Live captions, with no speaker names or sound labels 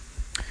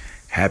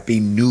Happy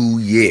New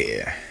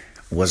Year.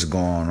 What's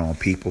going on,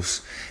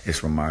 peoples?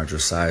 It's Ramar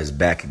Josiah is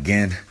back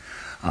again.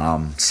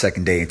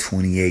 Second day in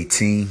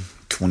 2018.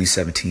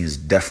 2017 is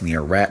definitely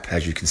a wrap,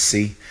 as you can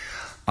see.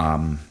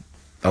 Over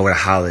the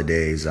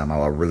holidays, I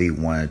really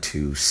wanted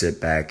to sit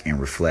back and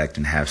reflect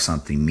and have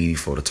something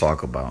meaningful to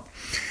talk about,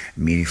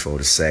 meaningful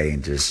to say,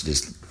 and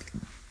just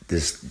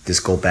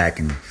go back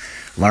and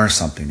learn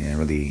something and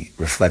really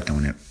reflect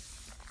on it.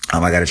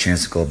 I got a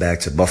chance to go back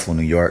to Buffalo,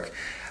 New York,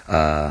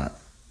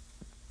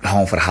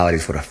 home for the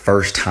holidays for the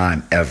first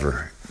time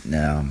ever.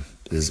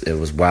 It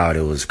was wild.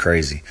 It was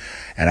crazy.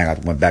 And I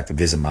went back to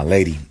visit my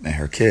lady and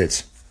her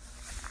kids.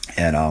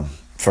 And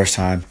first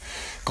time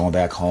going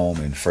back home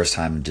and first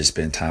time just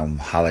spending time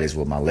holidays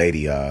with my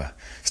lady.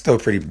 Still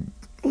pretty,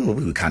 we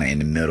were kind of in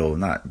the middle,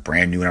 not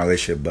brand new in our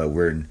relationship, but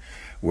we're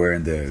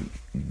in the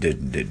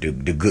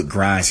good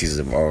grind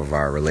season of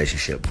our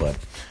relationship. But,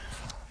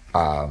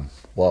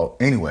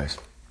 anyways.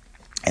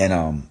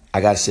 And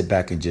I got to sit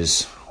back and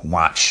just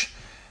watch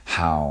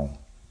how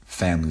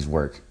families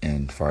work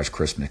as far as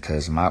Christmas,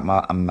 because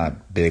I'm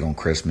not big on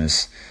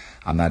Christmas.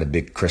 I'm not a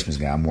big Christmas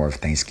guy. I'm more of a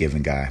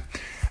Thanksgiving guy.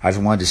 I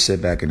just wanted to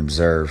sit back and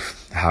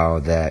observe how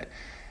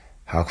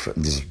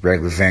just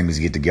regular families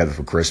get together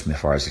for Christmas,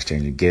 as far as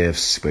exchanging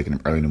gifts, waking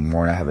up early in the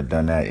morning. I haven't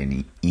done that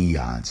in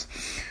eons.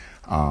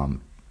 The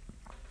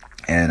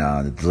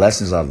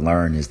lessons I've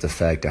learned is the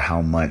fact of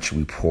how much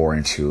we pour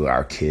into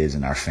our kids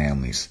and our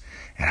families,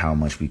 and how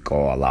much we go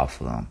all out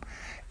for them.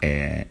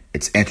 And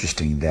it's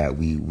interesting that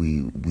we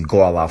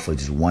go all out for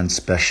just one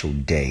special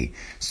day.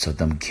 So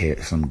them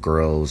kids, some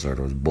girls or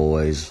those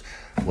boys,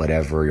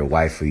 whatever, your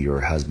wife or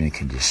your husband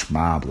can just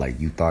smile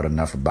like, you thought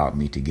enough about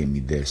me to get me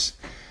this.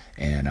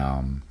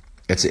 And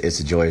it's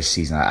a joyous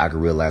season. I can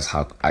realize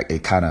how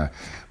it kind of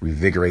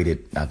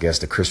revigorated, I guess,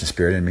 the Christmas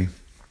spirit in me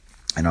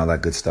and all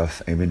that good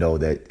stuff. Even though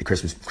that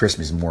Christmas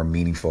is more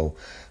meaningful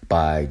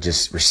by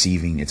just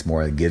receiving, it's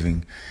more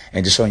giving,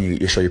 and just show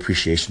your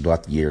appreciation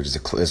throughout the year.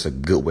 It's a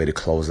good way to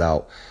close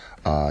out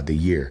the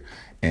year.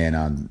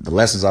 And the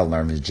lessons I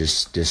learned is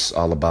just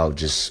all about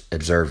just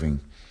observing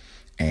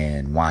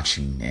and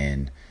watching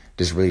and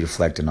just really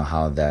reflecting on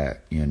how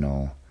that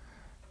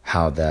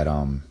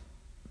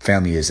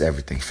family is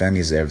everything. Family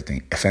is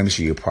everything. Family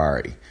should be a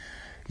priority.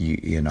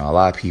 A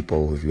lot of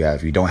people,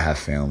 if you don't have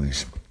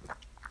families,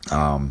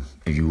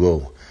 if you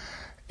will,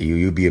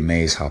 you'll be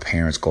amazed how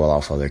parents go all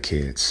out for their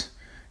kids.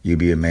 You'll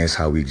be amazed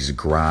how we just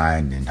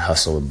grind and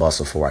hustle and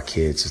bustle for our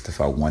kids just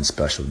for one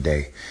special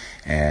day.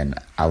 And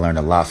I learned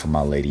a lot from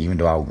my lady, even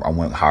though I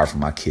went hard for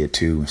my kid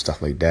too and stuff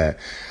like that.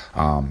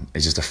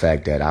 It's just the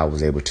fact that I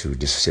was able to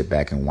just sit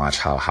back and watch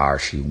how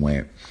hard she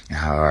went and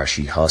how hard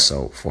she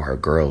hustled for her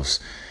girls.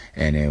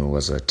 And it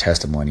was a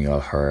testimony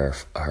of her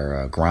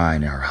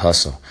grind and her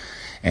hustle.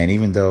 And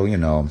even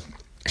though,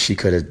 she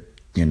could have,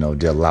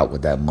 did a lot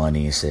with that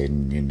money and said,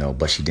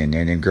 but she didn't.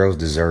 And girls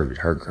deserved it.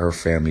 Her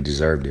family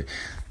deserved it.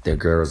 Their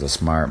girls are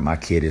smart. My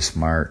kid is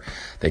smart.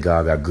 They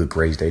all got good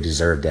grades. They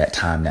deserve that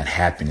time, that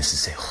happiness to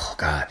say, oh,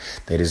 God,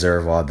 they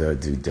deserve all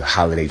the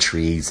holiday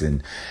trees,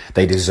 and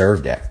they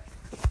deserve that.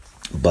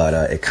 But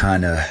it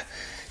kind of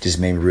just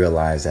made me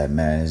realize that,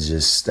 man, it's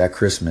just that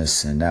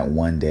Christmas and that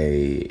one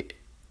day,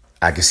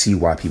 I can see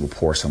why people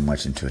pour so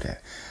much into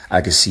that. I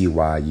can see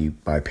why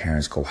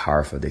parents go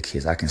hard for their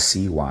kids. I can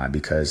see why,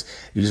 because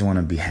you just want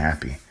to be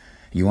happy.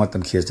 You want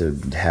them kids to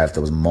have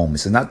those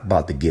moments. It's not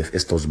about the gift.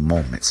 It's those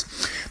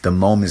moments. The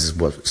moments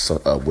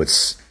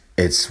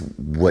is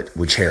what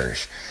we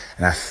cherish.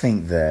 And I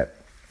think that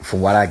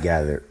from what I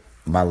gathered,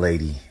 my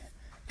lady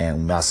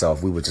and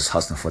myself, we were just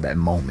hustling for that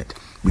moment.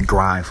 We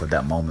grind for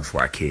that moment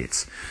for our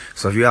kids.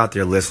 So if you're out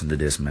there listening to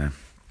this, man,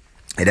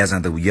 it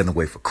doesn't have to be getting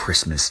away for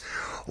Christmas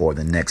or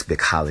the next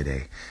big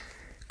holiday.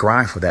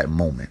 Grind for that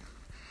moment.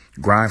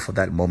 Grind for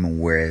that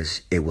moment where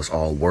it was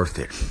all worth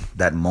it.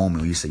 That moment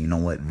where you say, you know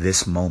what,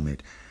 this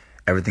moment,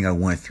 everything I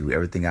went through,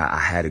 everything I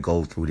had to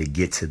go through to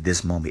get to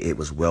this moment, it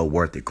was well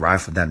worth it.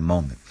 Grind for that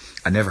moment.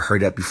 I never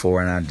heard that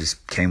before, and I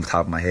just came to the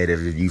top of my head.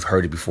 If you've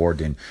heard it before,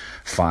 then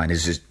fine.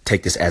 It's just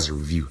take this as a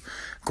review.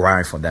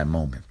 Grind for that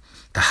moment.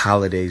 The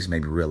holidays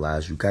made me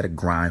realize you got to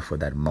grind for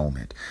that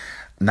moment.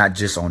 Not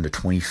just on the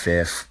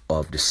 25th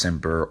of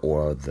December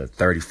or the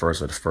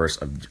 31st or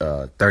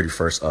the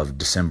 31st of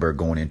December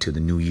going into the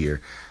new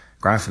year.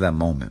 Grind for that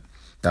moment.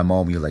 That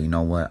moment you're like, you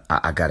know what?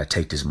 I got to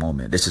take this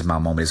moment. This is my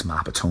moment. This is my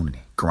opportunity.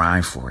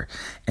 Grind for it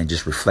and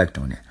just reflect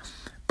on it.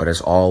 But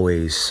it's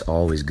always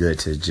good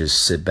to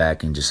just sit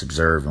back and just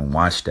observe and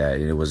watch that.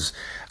 And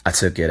I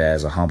took it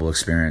as a humble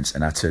experience,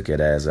 and I took it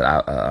as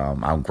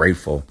I'm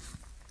grateful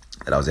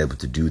that I was able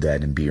to do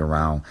that and be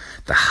around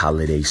the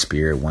holiday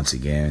spirit once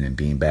again, and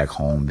being back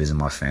home, visiting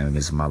my family,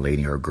 visiting my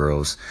lady and her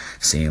girls,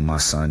 seeing my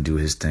son do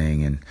his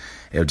thing. And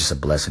it was just a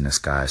blessing in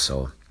disguise.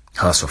 So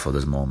hustle for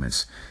those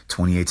moments.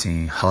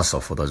 2018,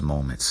 hustle for those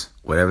moments.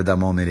 Whatever that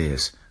moment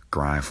is,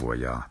 grind for it,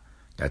 y'all.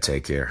 Y'all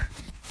take care.